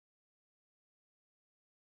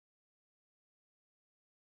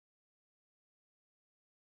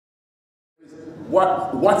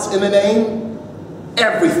What's in a name?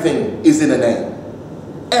 Everything is in a name.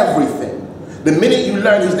 Everything. The minute you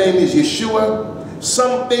learn his name is Yeshua,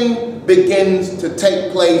 something begins to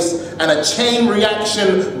take place and a chain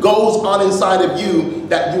reaction goes on inside of you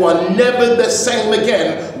that you are never the same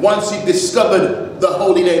again once you've discovered the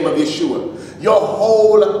holy name of Yeshua. Your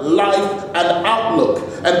whole life and outlook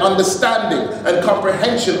and understanding and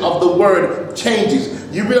comprehension of the word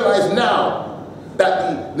changes. You realize now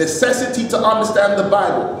that the necessity to understand the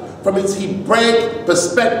Bible from its Hebraic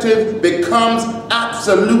perspective becomes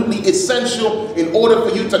absolutely essential in order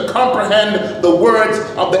for you to comprehend the words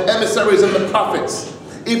of the emissaries and the prophets.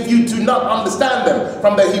 If you do not understand them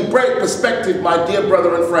from the Hebraic perspective, my dear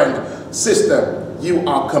brother and friend, sister, you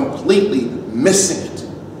are completely missing it.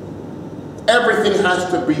 Everything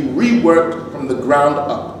has to be reworked from the ground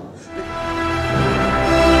up.